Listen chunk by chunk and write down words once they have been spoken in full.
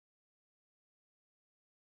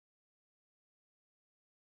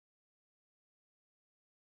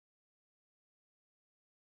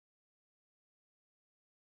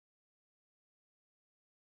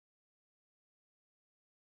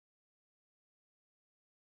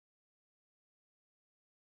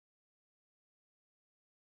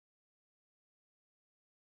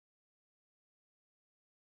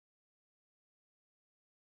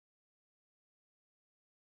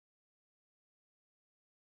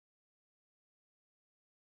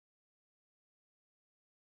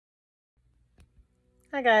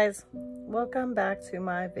Hi guys, welcome back to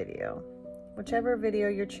my video. Whichever video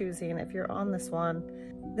you're choosing, if you're on this one,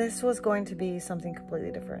 this was going to be something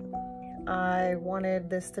completely different. I wanted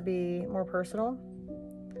this to be more personal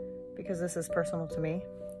because this is personal to me.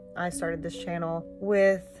 I started this channel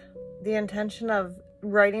with the intention of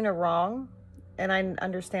righting a wrong, and I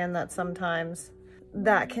understand that sometimes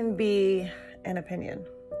that can be an opinion.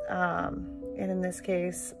 And in this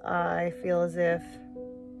case, I feel as if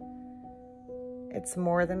it's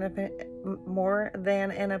more than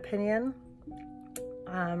an opinion.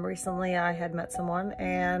 Recently I had met someone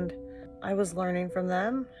and I was learning from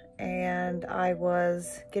them, and I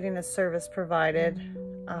was getting a service provided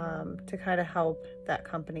to kind of help that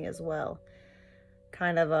company as well.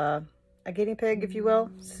 Kind of a guinea pig, if you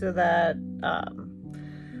will, so that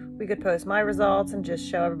we could post my results and just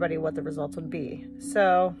show everybody what the results would be.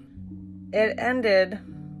 So it ended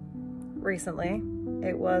recently.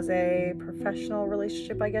 It was a professional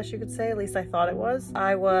relationship, I guess you could say. At least I thought it was.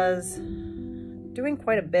 I was doing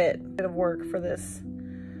quite a bit of work for this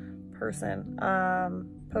person.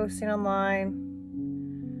 Posting online,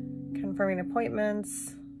 confirming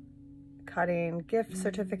appointments, cutting gift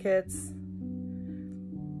certificates.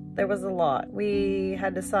 There was a lot. We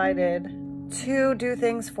had decided to do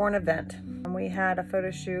things for an event. We had a photo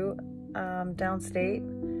shoot downstate.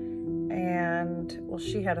 And well,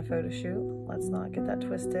 she had a photo shoot, let's not get that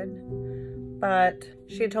twisted, but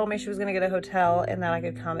she had told me she was going to get a hotel and that I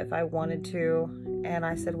could come if I wanted to. And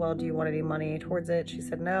I said, well, do you want any money towards it? She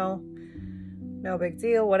said no big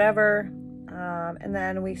deal, whatever. And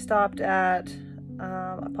then we stopped at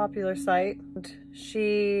a popular site.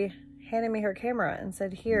 She handed me her camera and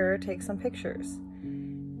said, here, take some pictures.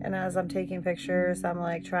 And as I'm taking pictures, I'm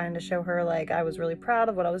like trying to show her like I was really proud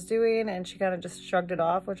of what I was doing, and she kind of just shrugged it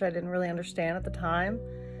off, which I didn't really understand at the time.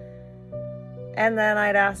 And then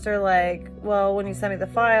I'd asked her like, well, when you sent me the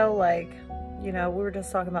file, like, you know, we were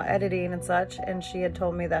just talking about editing and such, and she had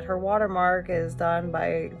told me that her watermark is done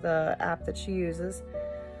by the app that she uses.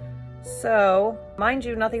 So, mind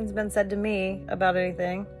you, nothing's been said to me about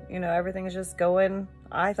anything. You know, everything is just going,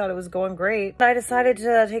 I thought it was going great. I decided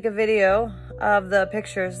to take a video of the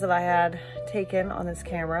pictures that I had taken on this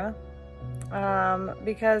camera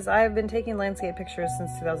because I've been taking landscape pictures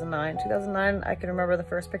since 2009. 2009, I can remember the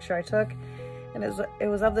first picture I took, and it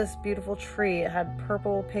was of this beautiful tree. It had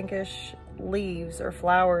purple, pinkish leaves or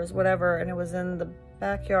flowers, whatever, and it was in the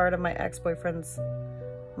backyard of my ex-boyfriend's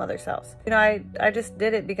mother's house. You know, I just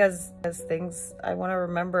did it because as things, I want to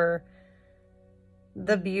remember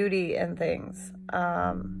the beauty in things.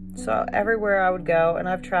 So everywhere I would go, and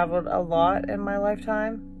I've traveled a lot in my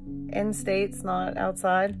lifetime, in states, not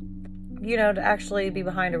outside, you know, to actually be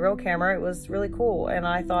behind a real camera, it was really cool. And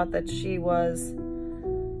I thought that she was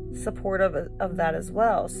supportive of that as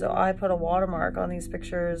well. So I put a watermark on these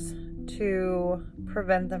pictures to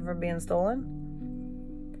prevent them from being stolen.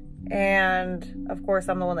 And of course,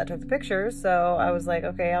 I'm the one that took the pictures, so I was like,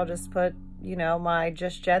 okay, I'll just put, you know, my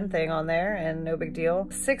JUSTJENN thing on there, and no big deal.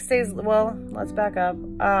 6 days, well, let's back up.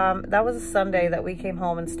 That was a Sunday that we came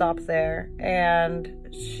home and stopped there, and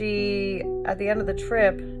she, at the end of the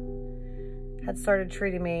trip, had started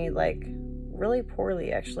treating me like really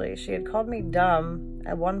poorly, actually. She had called me dumb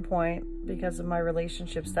at one point because of my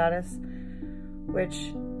relationship status,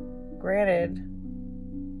 which, granted,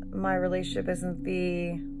 my relationship isn't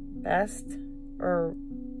the best, or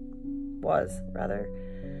was, rather.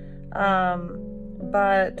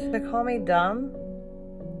 But to call me dumb,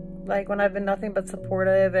 like when I've been nothing but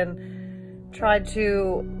supportive and tried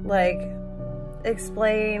to like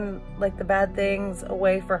explain like the bad things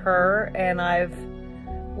away for her, and I've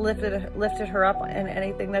lifted her up in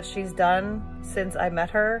anything that she's done since I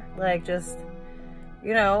met her, like just,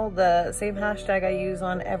 you know, the same hashtag I use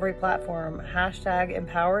on every platform, hashtag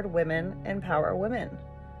empowered women empower women.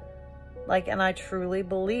 Like, and I truly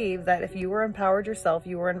believe that if you were empowered yourself,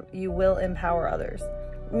 you will empower others.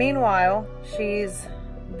 Meanwhile, she's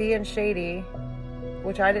being shady,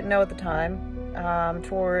 which I didn't know at the time,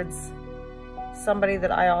 towards somebody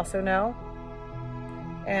that I also know.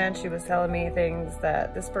 And she was telling me things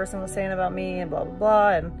that this person was saying about me and blah, blah, blah.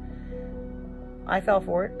 And I fell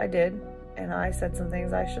for it. I did. And I said some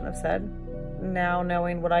things I shouldn't have said, now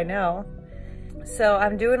knowing what I know. So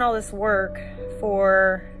I'm doing all this work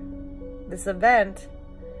for this event,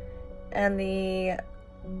 and the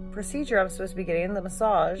procedure I'm supposed to be getting, the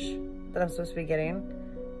massage that I'm supposed to be getting,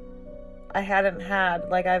 I hadn't had,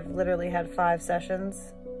 like, I've literally had 5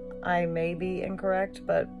 sessions. I may be incorrect,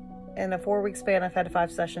 but in a 4-week span, I've had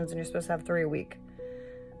 5 sessions, and you're supposed to have 3 a week.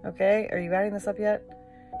 Okay, are you adding this up yet?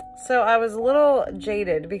 So I was a little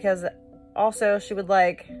jaded because also she would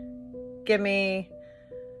like give me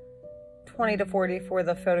 20 to 40 for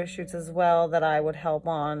the photo shoots as well that I would help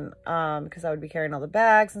on, because I would be carrying all the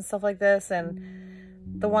bags and stuff like this. And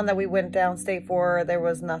the one that we went downstate for, there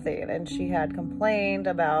was nothing, and she had complained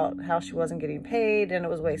about how she wasn't getting paid and it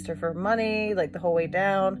was a waste of her money, like the whole way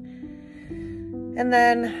down. And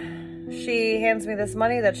then she hands me this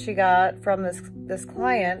money that she got from this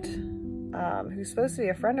client, who's supposed to be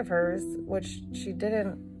a friend of hers, which she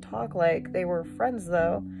didn't talk like they were friends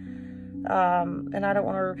though. And I don't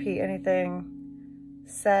want to repeat anything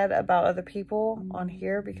said about other people on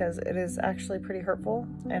here because it is actually pretty hurtful,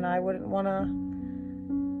 and I wouldn't want to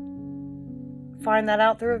find that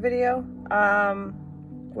out through a video,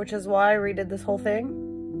 which is why I redid this whole thing.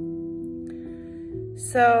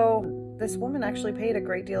 So this woman actually paid a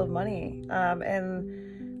great deal of money,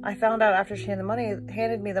 and I found out after she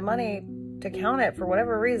handed me the money to count it for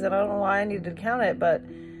whatever reason. I don't know why I needed to count it, but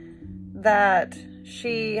that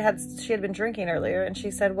she had been drinking earlier, and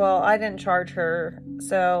she said, well, I didn't charge her,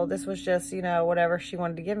 so this was just, you know, whatever she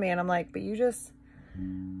wanted to give me. And I'm like, but you just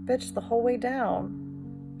bitched the whole way down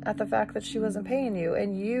at the fact that she wasn't paying you,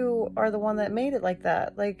 and you are the one that made it like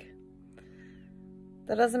that. Like,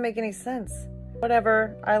 that doesn't make any sense.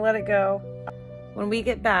 Whatever, I let it go. When we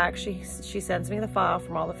get back, she sends me the file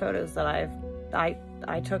from all the photos that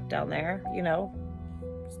I took down there, you know,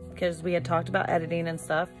 because we had talked about editing and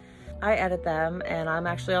stuff. I edit them, and I'm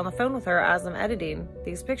actually on the phone with her as I'm editing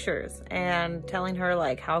these pictures and telling her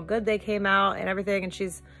like how good they came out and everything, and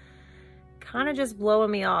she's kind of just blowing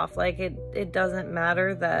me off. Like it doesn't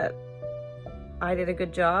matter that I did a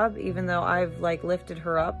good job, even though I've like lifted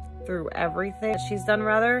her up through everything she's done.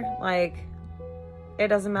 Rather, like, it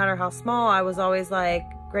doesn't matter how small. I was always like,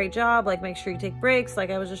 great job, like make sure you take breaks. Like,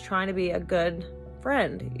 I was just trying to be a good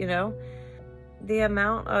friend, you know. The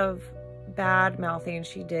amount of bad mouthing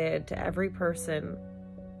she did to every person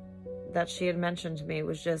that she had mentioned to me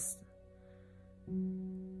was just,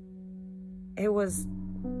 it was,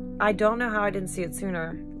 I don't know how I didn't see it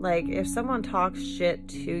sooner. Like, if someone talks shit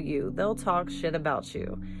to you, they'll talk shit about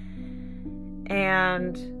you.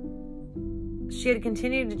 And she had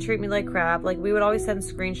continued to treat me like crap. Like, we would always send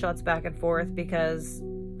screenshots back and forth because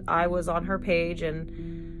I was on her page, and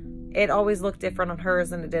it always looked different on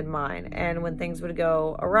hers than it did mine. And when things would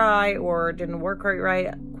go awry or didn't work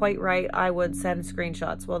quite right, I would send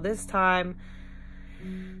screenshots. Well, this time,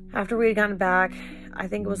 after we had gotten back, I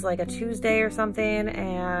think it was like a Tuesday or something,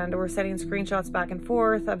 and we're sending screenshots back and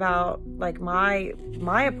forth about like my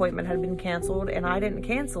appointment had been canceled and I didn't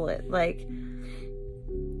cancel it. Like,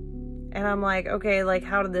 and I'm like, okay, like,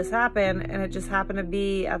 how did this happen? And it just happened to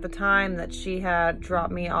be at the time that she had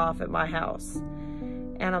dropped me off at my house.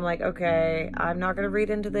 And I'm like, okay, I'm not going to read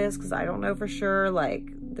into this because I don't know for sure. Like,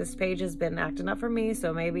 this page has been acting up for me,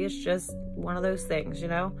 so maybe it's just one of those things, you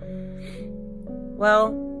know?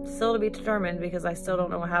 Well, still to be determined because I still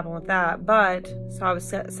don't know what happened with that. But, so I was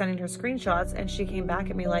sending her screenshots, and she came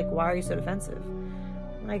back at me like, why are you so defensive?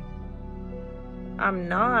 I'm like, I'm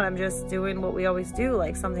not. I'm just doing what we always do.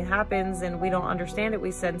 Like, something happens and we don't understand it,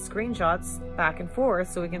 we send screenshots back and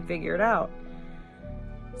forth so we can figure it out.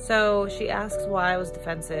 So she asks why I was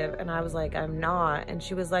defensive, and I was like, I'm not. And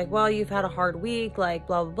she was like, well, you've had a hard week, like,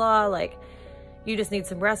 blah, blah, blah. Like, you just need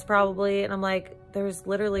some rest probably. And I'm like, there's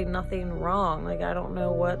literally nothing wrong. Like, I don't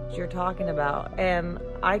know what you're talking about. And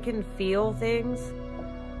I can feel things.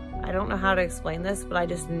 I don't know how to explain this, but I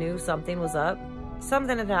just knew something was up.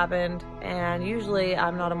 Something had happened, and usually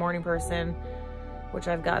I'm not a morning person, which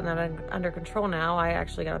I've gotten that under control now. I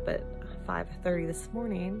actually got up at 5:30 this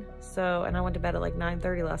morning, so, and I went to bed at like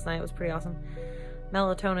 9:30 last night. It was pretty awesome.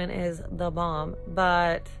 Melatonin is the bomb.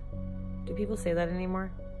 But do people say that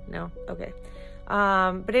anymore? No? Okay.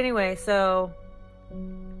 But anyway, so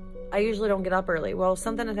I usually don't get up early. Well,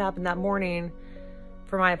 something had happened that morning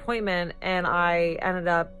for my appointment, and I ended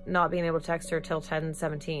up not being able to text her till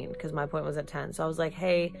 10:17 because my appointment was at 10. So I was like,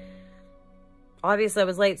 hey, obviously I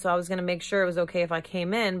was late, so I was going to make sure it was okay if I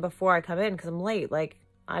came in before I come in because I'm late. Like,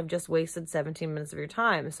 I've just wasted 17 minutes of your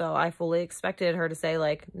time. So I fully expected her to say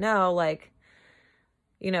like, no, like,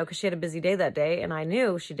 you know, because she had a busy day that day, and I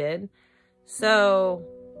knew she did. So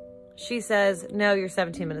she says, no, you're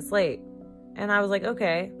 17 minutes late. And I was like,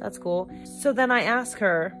 okay, that's cool. So then I asked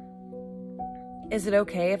her, is it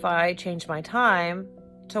okay if I change my time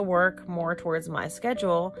to work more towards my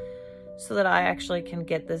schedule so that I actually can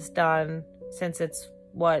get this done since it's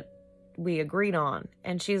what we agreed on?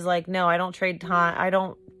 And she's like, no, I don't trade time. I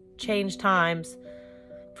don't change times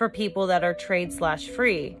for people that are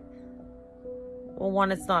trade/free. Well,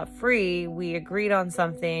 one, it's not free. We agreed on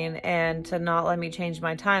something, and to not let me change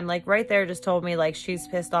my time, like right there just told me like she's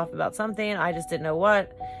pissed off about something. I just didn't know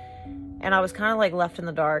what. And I was kind of like left in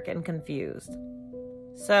the dark and confused.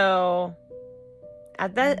 So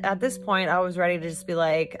at this point, I was ready to just be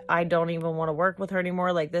like, I don't even want to work with her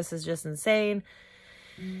anymore. Like, this is just insane.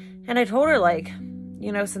 And I told her, like,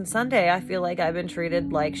 you know, since Sunday, I feel like I've been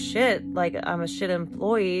treated like shit, like I'm a shit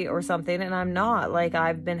employee or something, and I'm not. Like,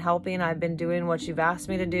 I've been helping, I've been doing what you've asked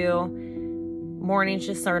me to do. Mornings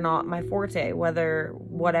just are not my forte.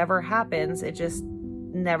 Whatever happens, it just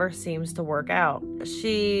never seems to work out.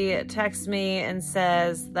 She texts me and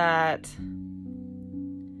says that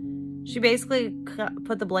she basically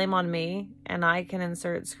put the blame on me, and I can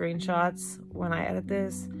insert screenshots when I edit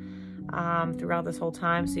this throughout this whole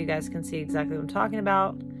time so you guys can see exactly what I'm talking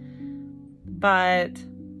about. But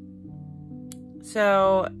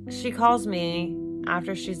so she calls me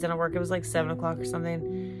after she's done at work. It was like 7 o'clock or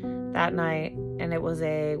something that night, and it was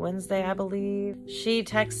a Wednesday, I believe. She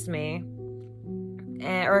texts me,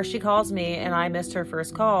 or she calls me, and I missed her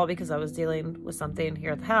first call because I was dealing with something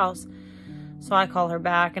here at the house. So I call her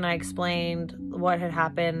back, and I explained what had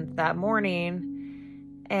happened that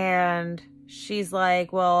morning, and she's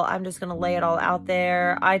like, well, I'm just going to lay it all out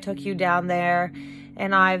there. I took you down there,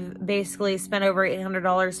 and I've basically spent over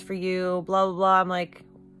 $800 for you, blah, blah, blah. I'm like,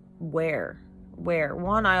 where?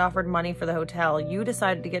 One, I offered money for the hotel. You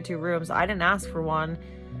decided to get 2 rooms. I didn't ask for one.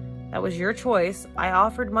 That was your choice. I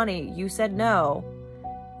offered money. You said no.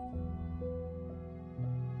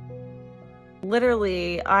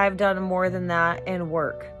 Literally, I've done more than that in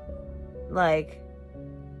work. Like,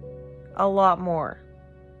 a lot more.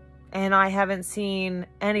 And I haven't seen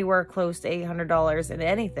anywhere close to $800 in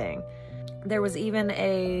anything. There was even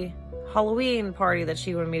a Halloween party that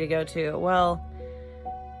she wanted me to go to. Well,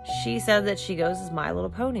 she said that she goes as My Little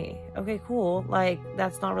Pony. Okay, cool. Like,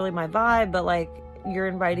 that's not really my vibe, but like, you're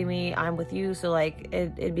inviting me, I'm with you, so like,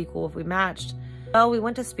 it'd be cool if we matched. Well, we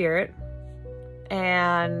went to Spirit,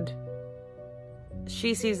 and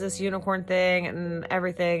she sees this unicorn thing and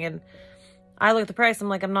everything, and I look at the price, I'm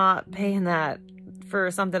like, I'm not paying that for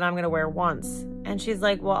something I'm gonna wear once. And she's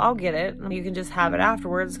like, well, I'll get it. You can just have it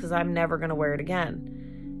afterwards because I'm never gonna wear it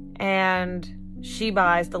again. And she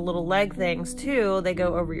buys the little leg things too. They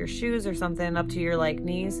go over your shoes or something up to your like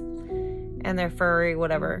knees, and they're furry,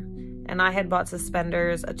 whatever. And I had bought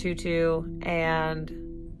suspenders, a tutu, and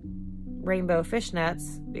rainbow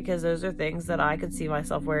fishnets because those are things that I could see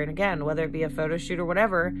myself wearing again, whether it be a photo shoot or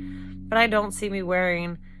whatever. But I don't see me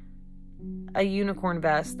wearing a unicorn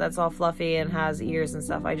vest that's all fluffy and has ears and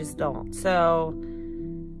stuff. I just don't. So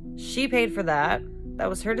she paid for that. That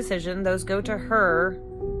was her decision. Those go to her.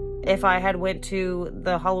 If I had went to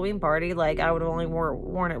the Halloween party, like, I would have only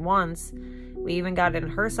worn it once. We even got it in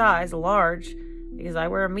her size, a large, because I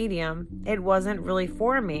wear a medium. It wasn't really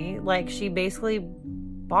for me. Like, she basically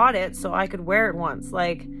bought it so I could wear it once.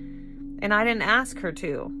 Like, and I didn't ask her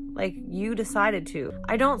to. Like, you decided to.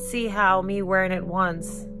 I don't see how me wearing it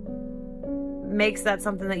once makes that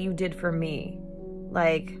something that you did for me.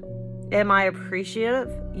 Like, am I appreciative?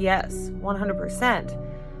 Yes,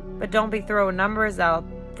 100%. But don't be throwing numbers out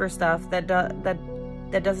for stuff that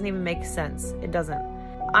doesn't even make sense. It doesn't.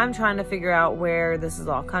 I'm trying to figure out where this is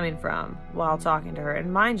all coming from while talking to her.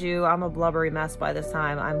 And mind you, I'm a blubbery mess by this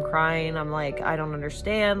time. I'm crying. I'm like, I don't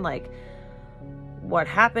understand, like, what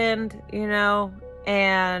happened, you know?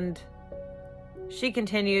 And she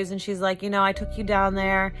continues, and she's like, you know, I took you down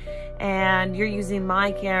there, and you're using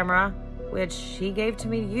my camera, which she gave to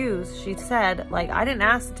me to use. She said, like, I didn't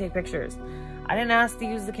ask to take pictures. I didn't ask to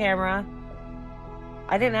use the camera.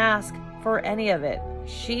 I didn't ask for any of it.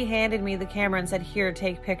 She handed me the camera and said, here,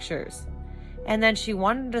 take pictures. And then she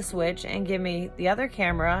wanted to switch and give me the other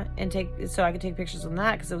camera and so I could take pictures on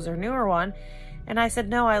that because it was her newer one. And I said,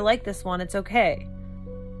 no, I like this one. It's okay.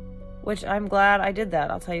 Which I'm glad I did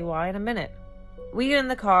that. I'll tell you why in a minute. We get in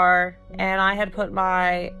the car, and I had put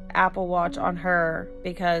my Apple Watch on her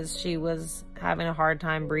because she was having a hard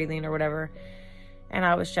time breathing or whatever. And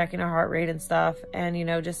I was checking her heart rate and stuff, and, you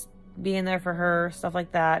know, just being there for her, stuff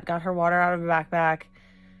like that. Got her water out of her backpack.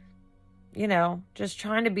 You know, just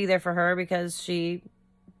trying to be there for her because she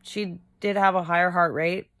did have a higher heart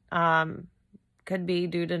rate. Could be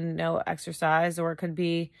due to no exercise, or it could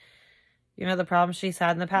be, you know, the problems she's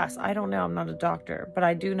had in the past. I don't know. I'm not a doctor, but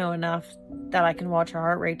I do know enough that I can watch her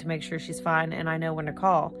heart rate to make sure she's fine, and I know when to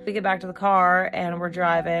call. We get back to the car, and we're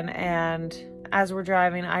driving, and as we're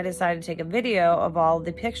driving, I decided to take a video of all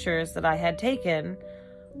the pictures that I had taken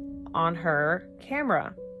on her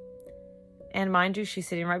camera. And mind you, she's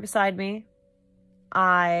sitting right beside me.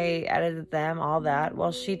 I edited them, all that.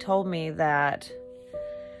 Well, she told me that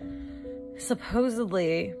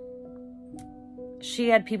supposedly she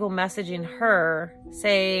had people messaging her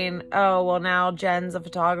saying, oh, well, now Jen's a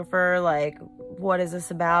photographer. Like, what is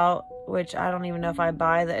this about? Which I don't even know if I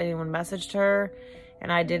buy that anyone messaged her.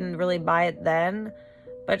 And I didn't really buy it then.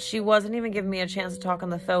 But she wasn't even giving me a chance to talk on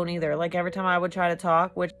the phone either. Like, every time I would try to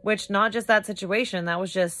talk, which not just that situation, that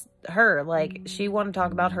was just her. Like, she wanted to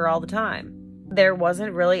talk about her all the time. There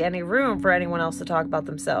wasn't really any room for anyone else to talk about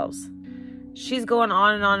themselves. She's going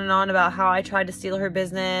on and on and on about how I tried to steal her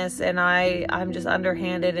business and I'm just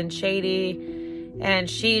underhanded and shady. And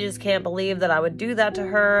she just can't believe that I would do that to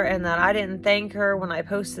her and that I didn't thank her when I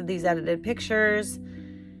posted these edited pictures.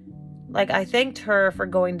 Like, I thanked her for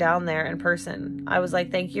going down there in person. I was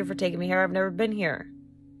like, thank you for taking me here. I've never been here.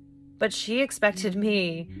 But she expected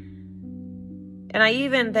me. And I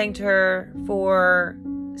even thanked her for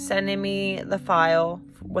sending me the file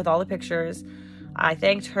with all the pictures. I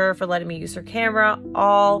thanked her for letting me use her camera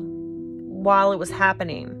all while it was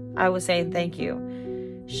happening. I was saying thank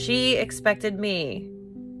you. She expected me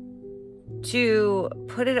to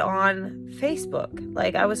put it on Facebook.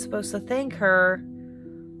 Like, I was supposed to thank her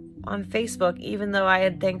on Facebook, even though I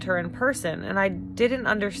had thanked her in person. And I didn't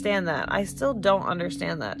understand that. I still don't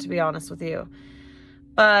understand that, to be honest with you.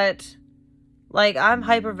 But, like, I'm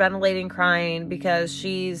hyperventilating crying because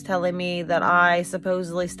she's telling me that I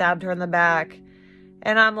supposedly stabbed her in the back.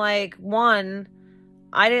 And I'm like, one,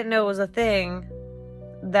 I didn't know it was a thing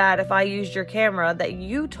that if I used your camera that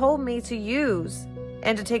you told me to use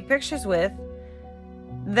and to take pictures with,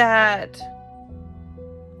 that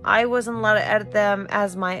I wasn't allowed to edit them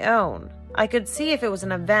as my own. I could see if it was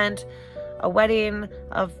an event, a wedding,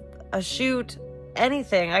 a shoot,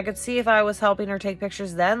 anything. I could see if I was helping her take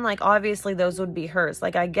pictures then. Like, obviously those would be hers.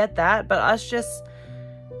 Like, I get that. But us just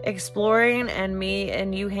exploring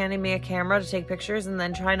and you handing me a camera to take pictures and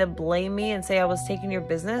then trying to blame me and say I was taking your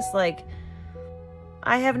business. Like,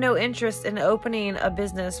 I have no interest in opening a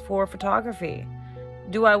business for photography.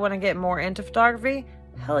 Do I want to get more into photography?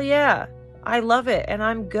 Hell yeah. I love it and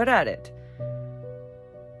I'm good at it.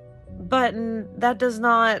 But that does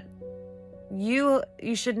not, you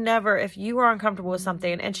should never, if you are uncomfortable with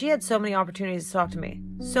something, and she had so many opportunities to talk to me.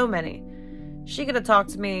 So many. She could have talked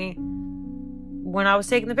to me when I was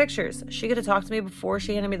taking the pictures. She could have talked to me before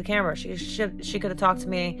she handed me the camera. She could have talked to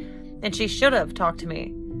me, and she should have talked to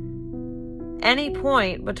me any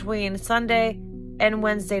point between Sunday and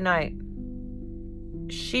Wednesday night.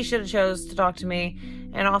 She should have chose to talk to me.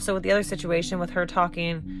 And also with the other situation with her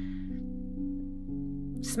talking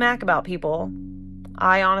smack about people,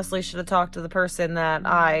 I honestly should have talked to the person that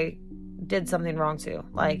I did something wrong to.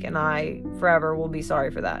 Like, and I forever will be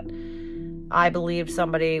sorry for that. I believed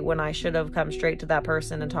somebody when I should have come straight to that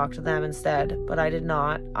person and talked to them instead, but I did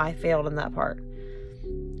not. I failed in that part.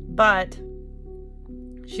 But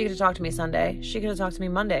she could have talked to me Sunday. She could have talked to me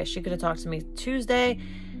Monday. She could have talked to me Tuesday.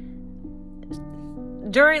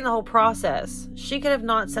 During the whole process, she could have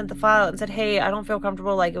not sent the file and said, hey, I don't feel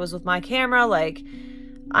comfortable. Like, it was with my camera. Like,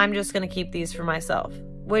 I'm just going to keep these for myself.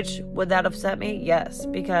 Which, would that upset me? Yes.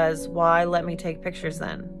 Because why let me take pictures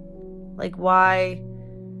then? Like, why?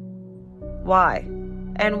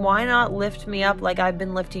 And why not lift me up like I've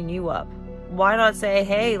been lifting you up? Why not say,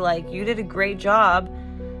 hey, like, you did a great job.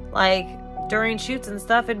 Like, during shoots and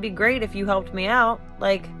stuff, it'd be great if you helped me out.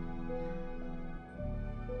 Like,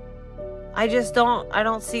 I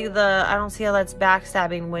don't see how that's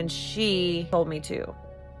backstabbing when she told me to.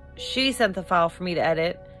 She sent the file for me to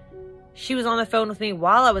edit. She was on the phone with me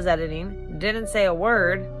while I was editing. Didn't say a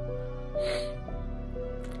word.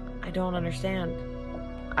 I don't understand.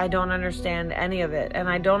 I don't understand any of it. And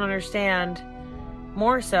I don't understand,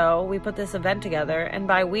 more so, we put this event together. And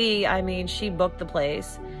by we, I mean she booked the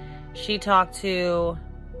place. She talked to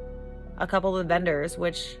a couple of the vendors,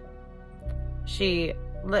 which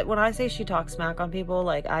when I say she talks smack on people,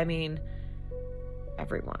 like, I mean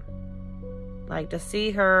everyone. Like, to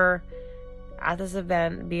see her at this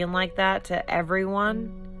event being like that to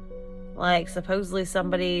everyone, like, supposedly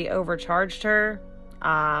somebody overcharged her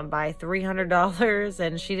by $300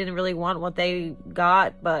 and she didn't really want what they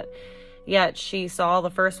got, but yet she saw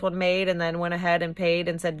the first one made and then went ahead and paid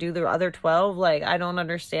and said do the other 12. Like, I don't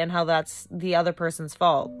understand how that's the other person's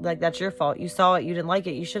fault. Like, that's your fault. You saw it, you didn't like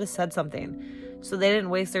it, you should have said something so they didn't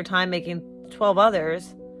waste their time making 12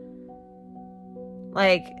 others.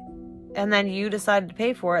 Like, and then you decided to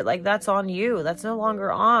pay for it. Like, that's on you. That's no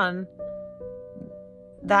longer on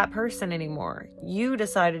that person anymore. You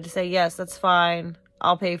decided to say, yes, that's fine,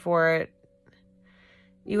 I'll pay for it.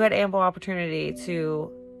 You had ample opportunity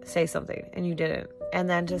to say something and you didn't. And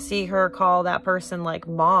then to see her call that person like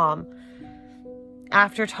mom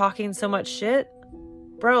after talking so much shit,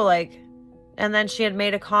 bro, like, and then she had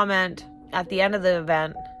made a comment at the end of the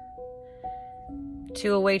event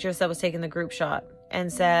to a waitress that was taking the group shot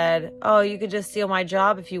and said, oh, you could just steal my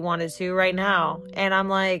job if you wanted to right now. And I'm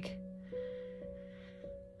like,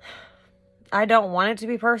 I don't want it to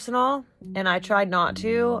be personal, and I tried not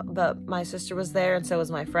to, but my sister was there, and so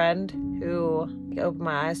was my friend, who opened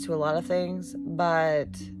my eyes to a lot of things. But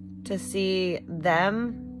to see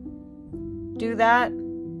them do that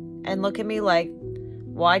and look at me like,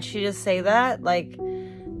 why'd she just say that? Like,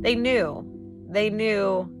 they knew,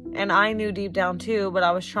 and I knew deep down too, but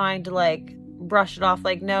I was trying to like brush it off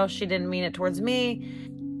like, no, she didn't mean it towards me.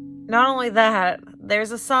 Not only that,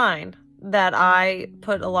 there's a sign that I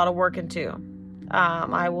put a lot of work into.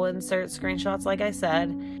 I will insert screenshots, like I said.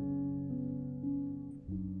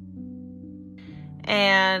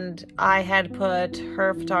 And I had put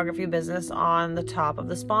her photography business on the top of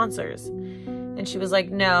the sponsors. And she was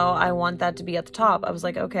like, no, I want that to be at the top. I was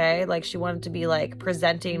like, okay. Like, she wanted to be like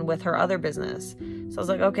presenting with her other business. So I was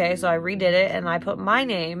like, okay. So I redid it and I put my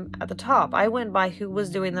name at the top. I went by who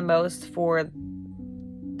was doing the most for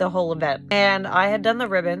the whole event. And I had done the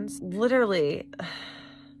ribbons. Literally,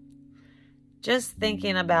 just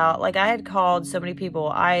thinking about, like, I had called so many people.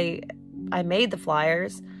 I made the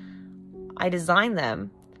flyers. I designed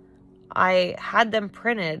them. I had them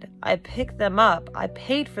printed. I picked them up. I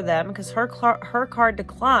paid for them because her card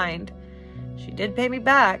declined. She did pay me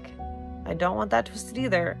back. I don't want that twisted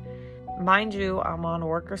either. Mind you, I'm on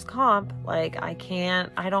workers' comp. Like,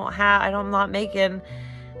 I'm not making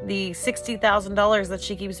the $60,000 that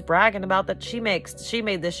she keeps bragging about that she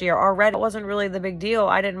made this year already. It wasn't really the big deal.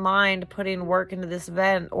 I didn't mind putting work into this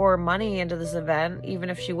event or money into this event, even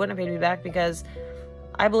if she wouldn't have paid me back, because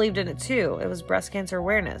I believed in it too. It was breast cancer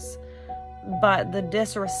awareness. But the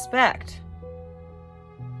disrespect,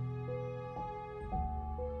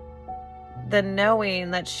 the knowing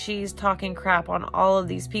that she's talking crap on all of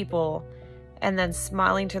these people and then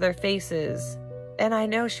smiling to their faces. And I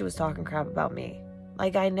know she was talking crap about me.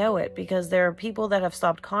 Like, I know it, because there are people that have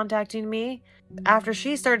stopped contacting me after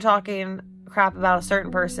she started talking crap about a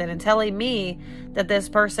certain person and telling me that this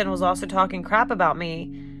person was also talking crap about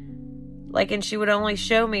me. Like, and she would only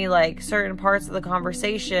show me like certain parts of the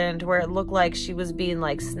conversation to where it looked like she was being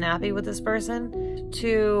like snappy with this person,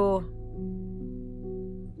 to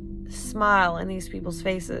smile in these people's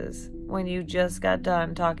faces when you just got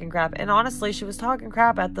done talking crap. And honestly, she was talking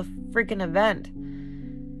crap at the freaking event.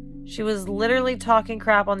 She was literally talking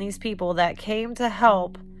crap on these people that came to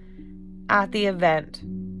help at the event.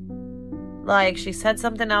 Like, she said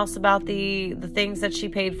something else about the things that she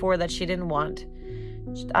paid for that she didn't want.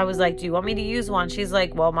 I was like, do you want me to use one? She's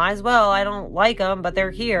like, well, might as well. I don't like them, but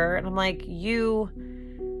they're here. And I'm like, and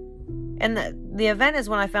the event is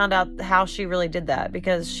when I found out how she really did that,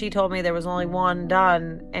 because she told me there was only one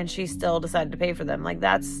done and she still decided to pay for them. Like,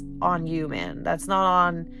 that's on you, man. That's not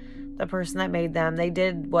on the person that made them. They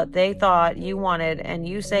did what they thought you wanted, and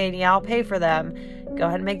you saying, yeah, I'll pay for them. Go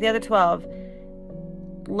ahead and make the other 12.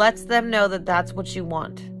 Lets them know that that's what you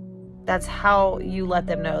want. That's how you let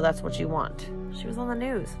them know that's what you want. She was on the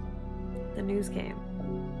news. The news came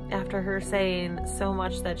after her saying so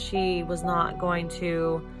much that she was not going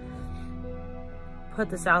to put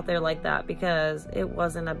this out there like that because it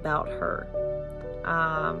wasn't about her.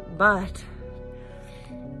 But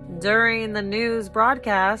during the news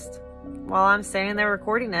broadcast, while I'm standing there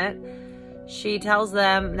recording it, she tells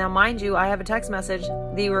them, now mind you, I have a text message,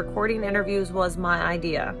 the recording interviews was my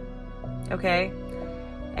idea. Okay?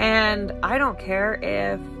 And I don't care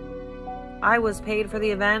if I was paid for the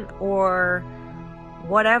event or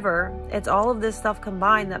whatever. It's all of this stuff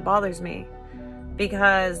combined that bothers me,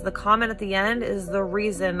 because the comment at the end is the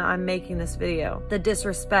reason I'm making this video. The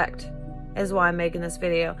disrespect is why I'm making this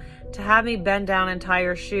video. To have me bend down and tie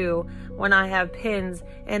your shoe when I have pins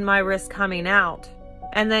in my wrist coming out,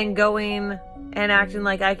 and then going and acting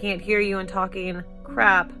like I can't hear you and talking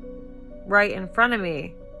crap right in front of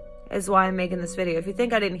me is why I'm making this video. If you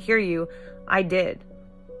think I didn't hear you, I did.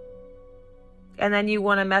 And then you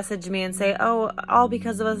want to message me and say, oh, all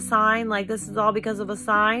because of a sign? Like, this is all because of a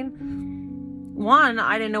sign? One,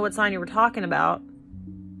 I didn't know what sign you were talking about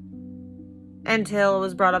until it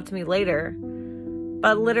was brought up to me later.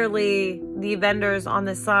 But literally, the vendors on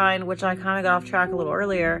this sign, which I kind of got off track a little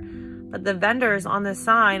earlier, but the vendors on this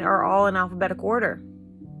sign are all in alphabetical order.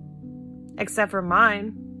 Except for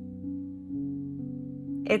mine.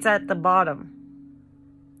 It's at the bottom.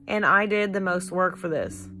 And I did the most work for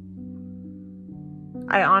this.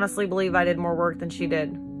 I honestly believe I did more work than she did.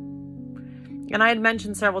 And I had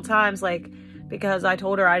mentioned several times, like, because I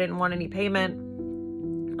told her I didn't want any payment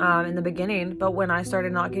in the beginning, but when I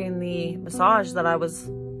started not getting the massage that I was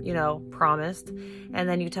you know, promised. And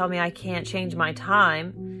then you tell me I can't change my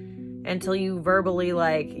time until you verbally,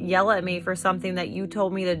 like, yell at me for something that you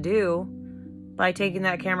told me to do by taking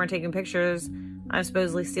that camera and taking pictures. I'm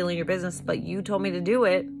supposedly stealing your business, but you told me to do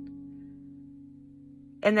it.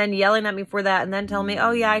 And then yelling at me for that, and then telling me,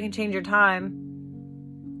 oh yeah, I can change your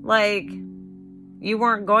time. Like, you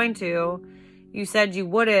weren't going to. You said you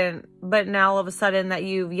wouldn't, but now all of a sudden that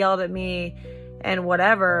you've yelled at me and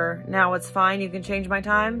whatever, now it's fine, you can change my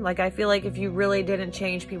time. Like, I feel like if you really didn't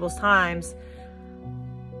change people's times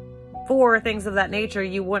for things of that nature,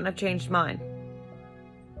 you wouldn't have changed mine.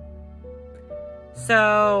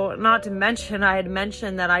 So, not to mention, I had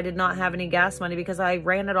mentioned that I did not have any gas money because I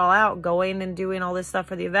ran it all out going and doing all this stuff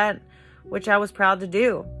for the event, which I was proud to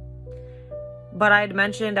do. But I had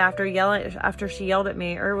mentioned after she yelled at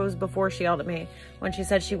me, or it was before she yelled at me, when she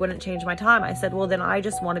said she wouldn't change my time, I said, well, then I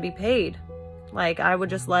just want to be paid. Like, I would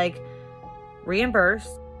just like reimburse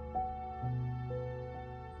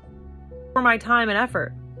for my time and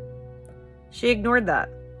effort. She ignored that.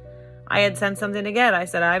 I had sent something again. I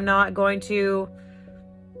said, I'm not going to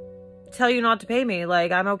tell you not to pay me.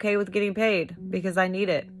 Like, I'm okay with getting paid because I need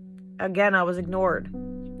it. Again, I was ignored.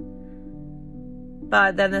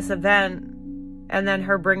 But then this event, and then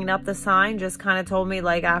her bringing up the sign just kind of told me,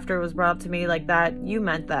 like, after it was brought up to me, like, that you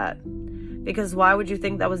meant that. Because why would you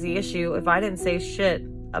think that was the issue if I didn't say shit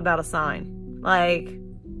about a sign? Like,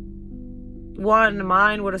 one,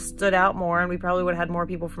 mine would have stood out more and we probably would have had more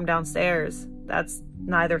people from downstairs. That's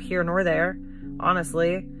neither here nor there,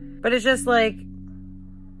 honestly. But it's just like,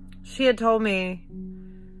 she had told me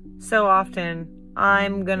so often,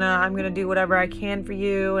 I'm gonna do whatever I can for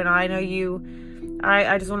you, and I know you,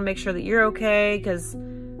 I just want to make sure that you're okay, because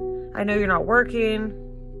I know you're not working.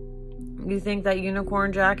 You think that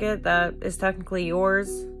unicorn jacket that is technically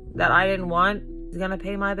yours, that I didn't want, is gonna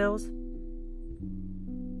pay my bills?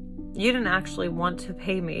 You didn't actually want to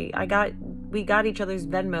pay me. We got each other's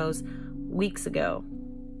Venmos weeks ago.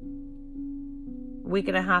 Week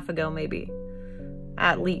and a half ago, maybe.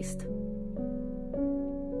 At least.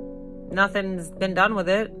 Nothing's been done with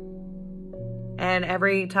it. And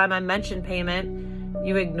every time I mentioned payment,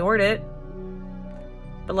 you ignored it.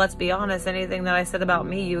 But let's be honest, anything that I said about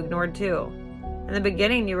me, you ignored too. In the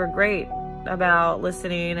beginning, you were great about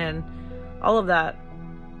listening and all of that.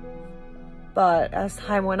 But as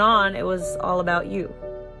time went on, it was all about you.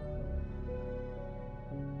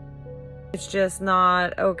 It's just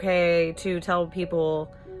not okay to tell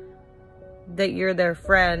people that you're their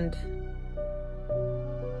friend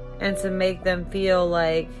and to make them feel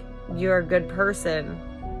like you're a good person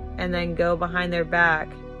and then go behind their back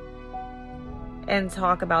and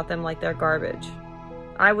talk about them like they're garbage.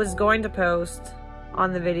 I was going to post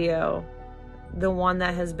on the video the one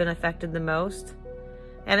that has been affected the most.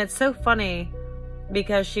 And it's so funny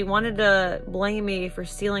because she wanted to blame me for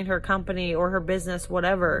stealing her company or her business,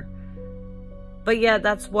 whatever. But yet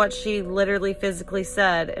that's what she literally physically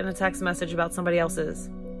said in a text message about somebody else's.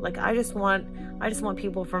 Like, I just want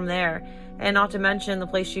people from there. And not to mention the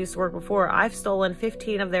place she used to work before. I've stolen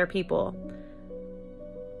 15 of their people.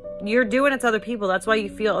 You're doing it to other people. That's why you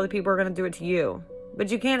feel other people are going to do it to you.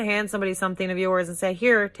 But you can't hand somebody something of yours and say,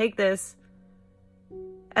 here, take this.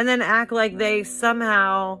 And then act like they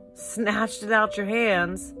somehow snatched it out your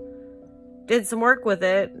hands, did some work with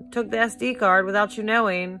it, took the SD card without you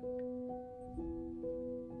knowing,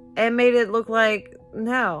 and made it look like,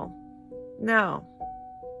 no,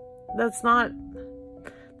 that's not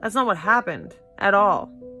what happened at all.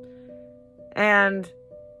 And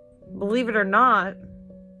believe it or not,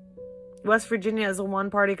 West Virginia is a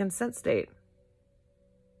one-party consent state.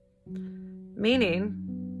 Meaning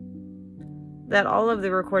that all of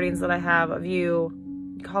the recordings that I have of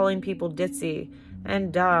you calling people ditzy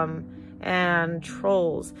and dumb and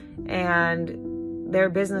trolls and their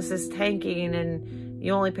business is tanking and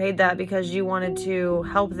you only paid that because you wanted to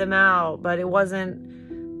help them out, but it wasn't,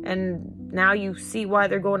 and now you see why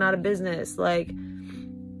they're going out of business. Like,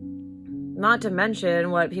 not to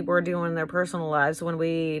mention what people are doing in their personal lives when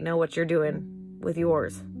we know what you're doing with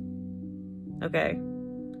yours. Okay?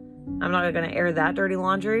 I'm not going to air that dirty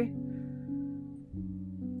laundry.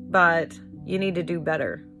 But you need to do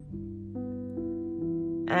better.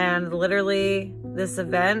 And literally, this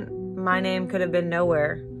event, my name could have been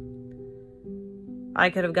nowhere. I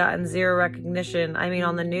could have gotten zero recognition. I mean,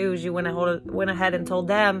 on the news, you went ahead and told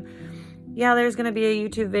them, yeah, there's going to be a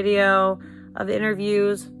YouTube video of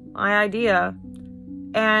interviews, my idea.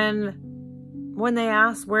 And when they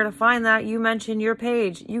asked where to find that, you mentioned your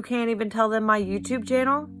page. You can't even tell them my YouTube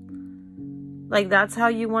channel? Like, that's how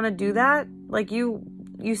you want to do that? Like, you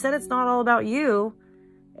said it's not all about you.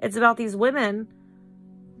 It's about these women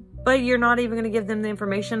But you're not even going to give them the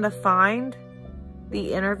information to find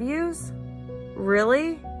the interviews?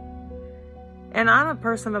 Really? And I'm a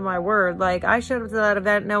person of my word. Like, I showed up to that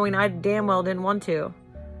event knowing I damn well didn't want to.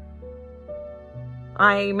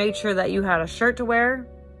 I made sure that you had a shirt to wear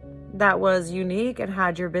that was unique and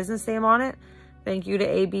had your business name on it. Thank you to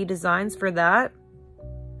ABdesigns for that.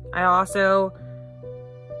 I also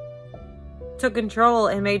took control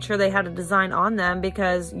and made sure they had a design on them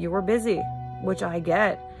because you were busy, which I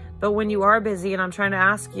get. But when you are busy and I'm trying to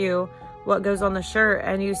ask you what goes on the shirt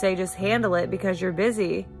and you say just handle it because you're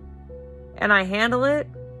busy, and I handle it,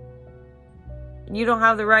 you don't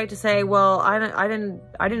have the right to say, well, I didn't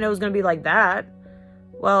know it was going to be like that.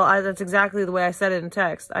 Well, that's exactly the way I said it in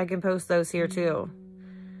text. I can post those here too.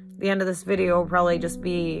 The end of this video will probably just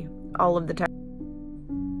be all of the text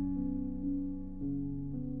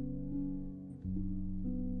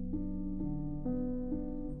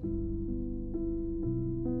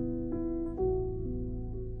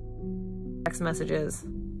messages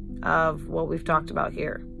of what we've talked about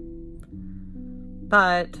here.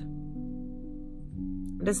 But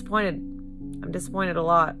I'm disappointed. I'm disappointed a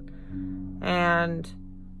lot. And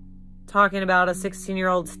talking about a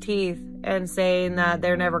 16-year-old's teeth and saying that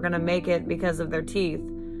they're never going to make it because of their teeth.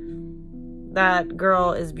 That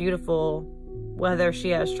girl is beautiful whether she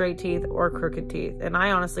has straight teeth or crooked teeth. And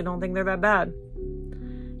I honestly don't think they're that bad.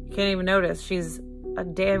 You can't even notice. She's a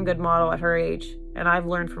damn good model at her age. And I've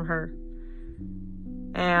learned from her.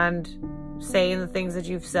 And saying the things that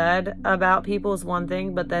you've said about people is one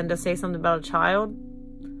thing, but then to say something about a child,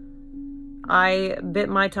 I bit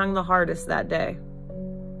my tongue the hardest that day.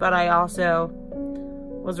 But I also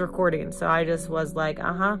was recording, so I just was like,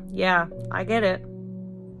 yeah, I get it.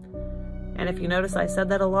 And if you notice, I said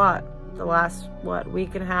that a lot the last,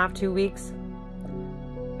 week and a half, 2 weeks,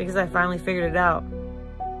 because I finally figured it out.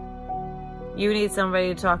 You need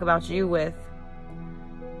somebody to talk about you with.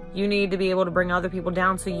 You need to be able to bring other people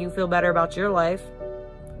down so you feel better about your life.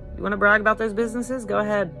 You want to brag about those businesses? Go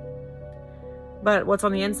ahead. But what's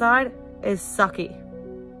on the inside is sucky.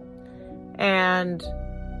 And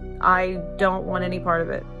I don't want any part of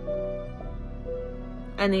it.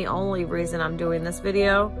 And the only reason I'm doing this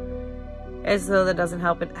video is so that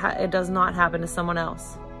it does not happen to someone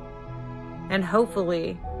else. And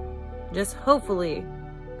hopefully, just hopefully,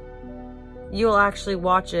 you'll actually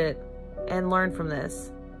watch it and learn from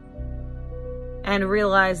this. And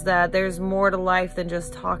realize that there's more to life than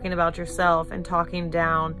just talking about yourself and talking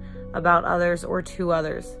down about others or to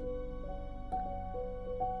others.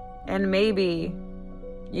 And maybe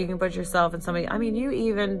you can put yourself in somebody. I mean, you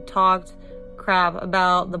even talked crap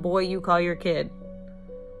about the boy you call your kid.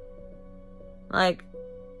 Like,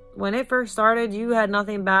 when it first started, you had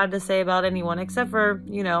nothing bad to say about anyone except for,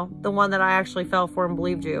 the one that I actually fell for and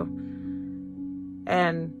believed you.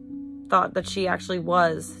 And thought that she actually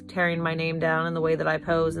was tearing my name down in the way that I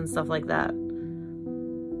pose and stuff like that.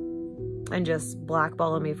 And just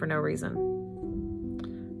blackballing me for no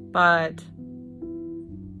reason. But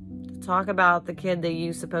to talk about the kid that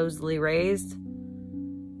you supposedly raised,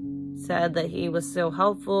 said that he was so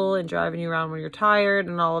helpful in driving you around when you're tired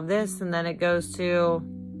and all of this, and then it goes to,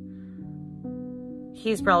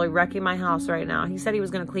 he's probably wrecking my house right now. He said he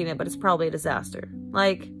was going to clean it, but it's probably a disaster.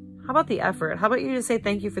 Like, how about the effort? How about you just say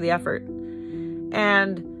thank you for the effort?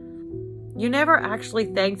 And you never actually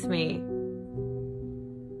thanked me.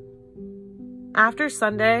 After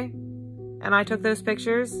Sunday, and I took those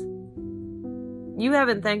pictures, you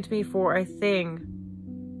haven't thanked me for a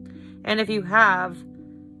thing. And if you have,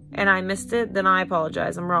 and I missed it, then I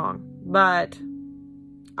apologize. I'm wrong. But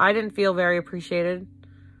I didn't feel very appreciated.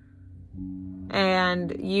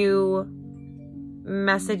 And you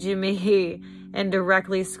messaging me and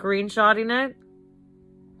directly screenshotting it,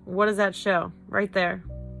 what does that show? Right there.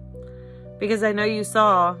 Because I know you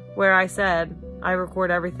saw where I said I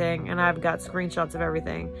record everything and I've got screenshots of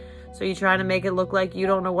everything. So you trying to make it look like you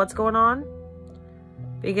don't know what's going on?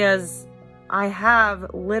 Because I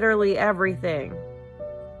have literally everything.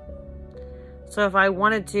 So if I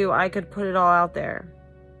wanted to, I could put it all out there.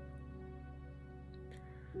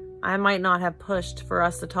 I might not have pushed for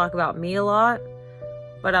us to talk about me a lot,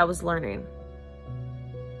 but I was learning.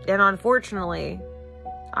 And unfortunately,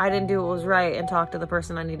 I didn't do what was right and talk to the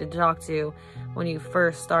person I needed to talk to when you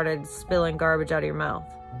first started spilling garbage out of your mouth.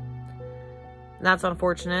 And that's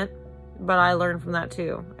unfortunate, but I learned from that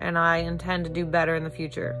too. And I intend to do better in the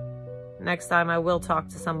future. Next time I will talk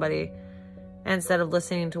to somebody instead of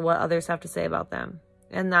listening to what others have to say about them.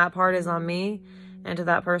 And that part is on me. And to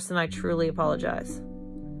that person, I truly apologize.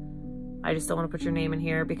 I just don't want to put your name in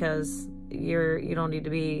here because you don't need to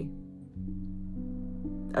be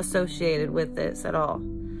associated with this at all.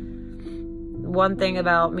 one thing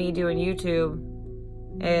about me doing YouTube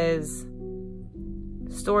is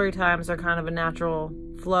story times are kind of a natural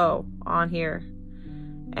flow on here.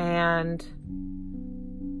 And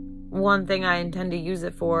one thing I intend to use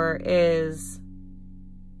it for is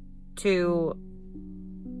to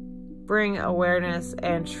bring awareness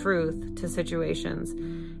and truth to situations.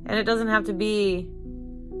 And it doesn't have to be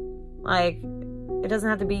like, it doesn't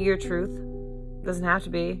have to be your truth. It doesn't have to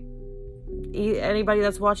be. Anybody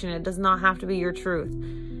that's watching it does not have to be your truth.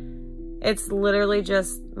 It's literally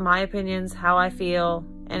just my opinions, how I feel,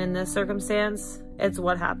 and in this circumstance, it's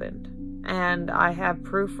what happened. And I have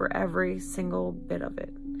proof for every single bit of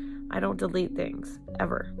it. I don't delete things,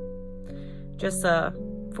 ever. Just a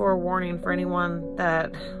forewarning for anyone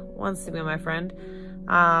that wants to be my friend.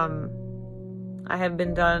 I have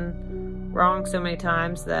been done wrong so many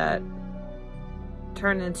times that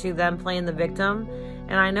turned into them playing the victim.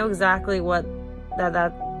 And I know exactly what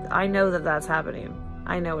I know that that's happening.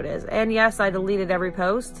 I know it is. And yes, I deleted every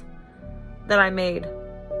post that I made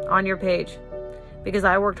on your page because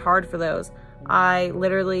I worked hard for those. I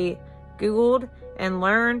literally Googled and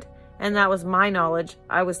learned, and that was my knowledge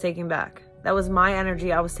I was taking back. That was my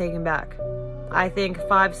energy I was taking back. I think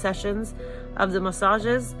 5 sessions of the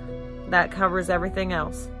massages, that covers everything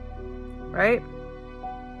else, right?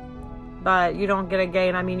 But you don't get a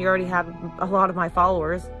gain. I mean, you already have a lot of my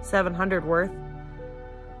followers, 700 worth.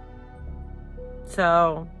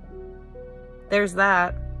 So there's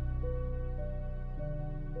that.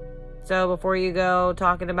 So before you go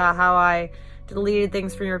talking about how I deleted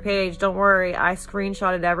things from your page, don't worry. I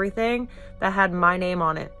screenshotted everything that had my name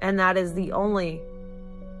on it. And that is the only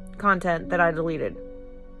content that I deleted.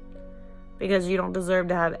 Because you don't deserve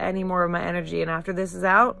to have any more of my energy. And after this is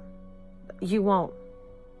out, you won't.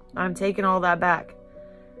 I'm taking all that back.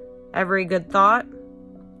 Every good thought,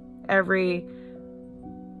 I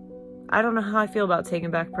don't know how I feel about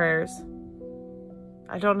taking back prayers.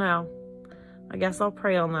 I don't know. I guess I'll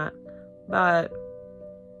pray on that. But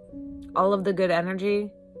all of the good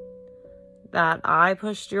energy that I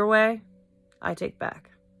pushed your way, I take back.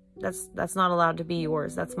 That's not allowed to be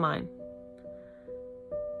yours. That's mine.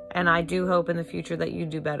 And I do hope in the future that you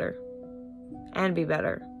do better and be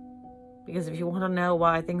better. Because if you want to know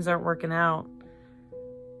why things aren't working out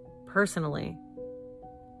personally,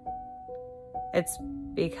 it's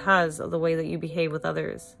because of the way that you behave with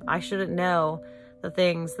others. I shouldn't know the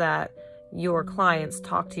things that your clients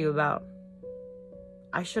talk to you about.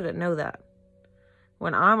 I shouldn't know that.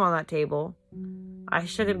 When I'm on that table, I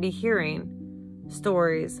shouldn't be hearing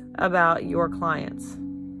stories about your clients.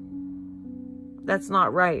 That's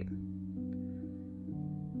not right.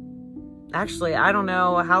 Actually, I don't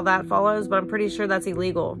know how that follows, but I'm pretty sure that's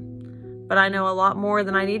illegal. But I know a lot more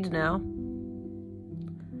than I need to know.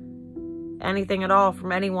 Anything at all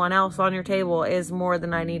from anyone else on your table is more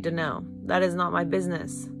than I need to know. That is not my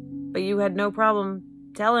business. But you had no problem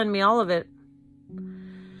telling me all of it.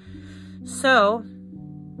 So,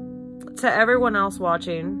 to everyone else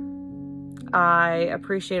watching, I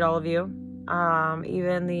appreciate all of you.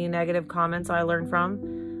 Even the negative comments I learned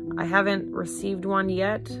from. I haven't received one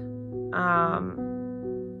yet. I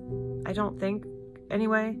don't think,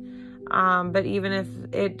 anyway. But even if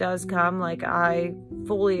it does come, like I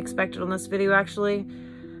fully expected on this video, actually.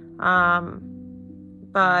 But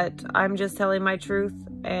I'm just telling my truth,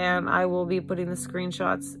 and I will be putting the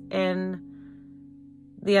screenshots in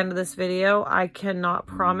the end of this video. I cannot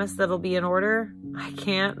promise that it'll be in order. I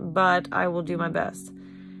can't, but I will do my best.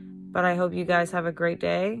 But I hope you guys have a great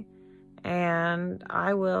day, and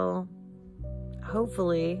I will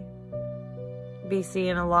hopefully be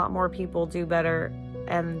seeing a lot more people do better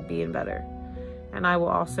and being better. And I will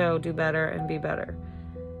also do better and be better.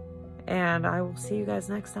 And I will see you guys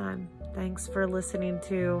next time. Thanks for listening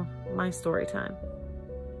to my story time.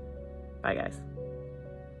 Bye, guys.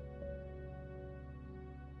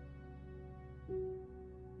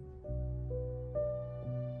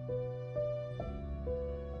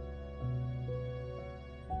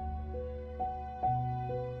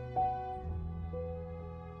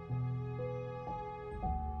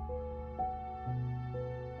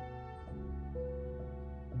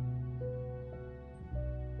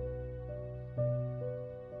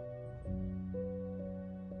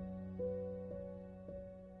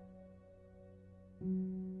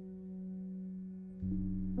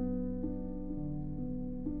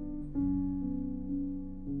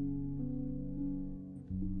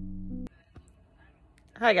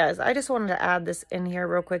 Hi guys, I just wanted to add this in here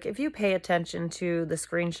real quick. If you pay attention to the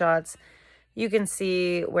screenshots, you can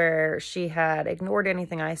see where she had ignored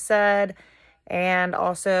anything I said And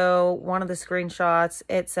also one of the screenshots,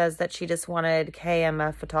 it says that she just wanted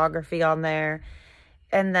KMF photography on there.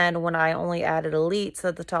 And then when I only added elites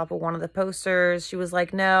at the top of one of the posters, she was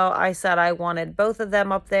like, no, I said I wanted both of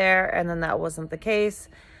them up there. And then that wasn't the case.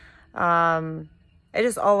 It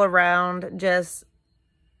just all around, just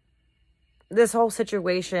this whole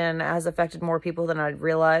situation has affected more people than I'd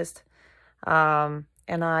realized. And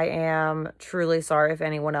I am truly sorry if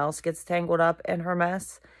anyone else gets tangled up in her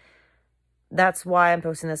mess. That's why I'm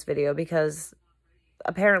posting this video, because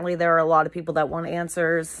apparently there are a lot of people that want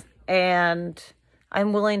answers, and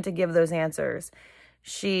I'm willing to give those answers.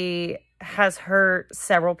 She has hurt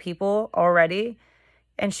several people already,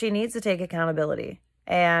 and she needs to take accountability.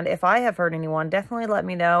 And if I have hurt anyone, definitely let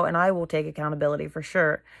me know, and I will take accountability for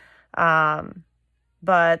sure.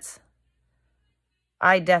 But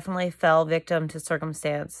I definitely fell victim to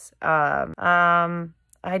circumstance. I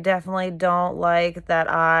definitely don't like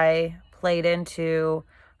that I played into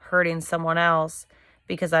hurting someone else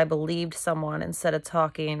because I believed someone instead of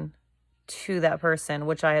talking to that person,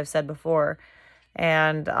 which I have said before.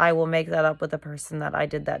 And I will make that up with the person that I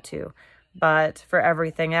did that to. But for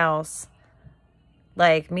everything else,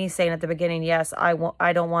 like me saying at the beginning, yes,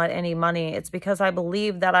 I don't want any money. It's because I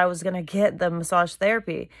believed that I was going to get the massage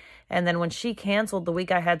therapy. And then when she canceled the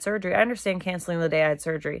week I had surgery, I understand canceling the day I had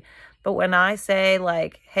surgery. But when I say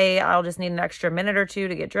like, hey, I'll just need an extra minute or two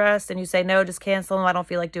to get dressed, and you say, no, just cancel them, I don't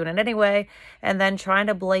feel like doing it anyway. And then trying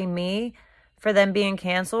to blame me for them being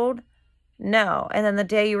canceled. No. And then the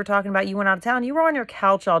day you were talking about you went out of town, you were on your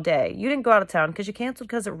couch all day. You didn't go out of town because you canceled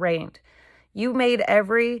because it rained. You made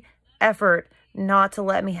every effort not to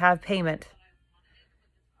let me have payment.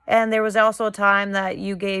 And there was also a time that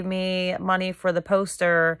you gave me money for the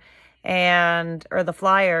poster or the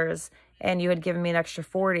flyers, and you had given me an extra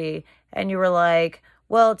 $40, and you were like,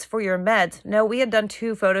 well, it's for your meds. No, we had done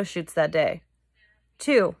 2 photo shoots that day.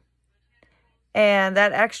 2. And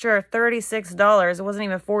that extra $36, it wasn't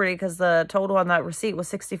even $40 because the total on that receipt was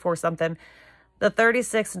 $64 something. The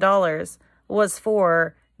 $36 was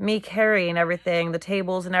for me carrying everything, the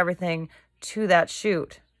tables and everything, to that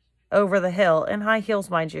shoot over the hill in high heels,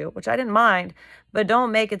 mind you, which I didn't mind, but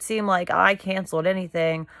don't make it seem like I canceled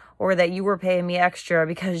anything or that you were paying me extra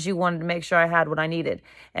because you wanted to make sure I had what I needed.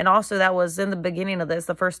 And also that was in the beginning of this,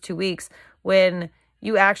 the first 2 weeks, when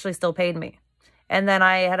you actually still paid me. And then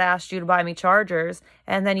I had asked you to buy me chargers,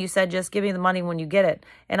 and then you said, just give me the money when you get it.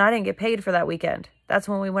 And I didn't get paid for that weekend. That's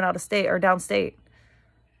when we went out of state or downstate.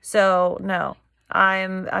 So no,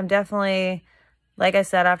 I'm definitely, like I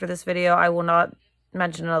said, after this video, I will not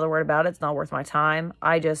mention another word about it. It's not worth my time.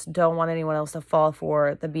 I just don't want anyone else to fall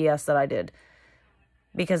for the BS that I did,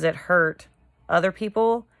 because it hurt other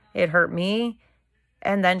people. It hurt me.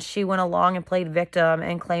 And then she went along and played victim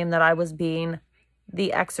and claimed that I was being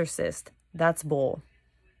the exorcist. That's bull.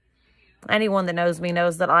 Anyone that knows me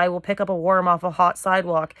knows that I will pick up a worm off a hot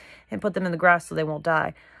sidewalk and put them in the grass so they won't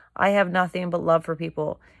die. I have nothing but love for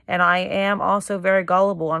people. And I am also very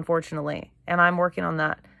gullible, unfortunately. And I'm working on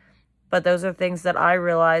that. But those are things that I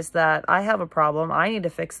realize that I have a problem. I need to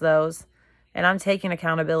fix those. And I'm taking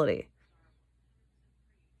accountability.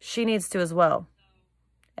 She needs to as well.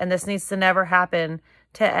 And this needs to never happen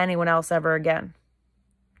to anyone else ever again.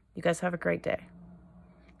 You guys have a great day.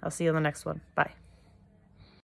 I'll see you in the next one. Bye.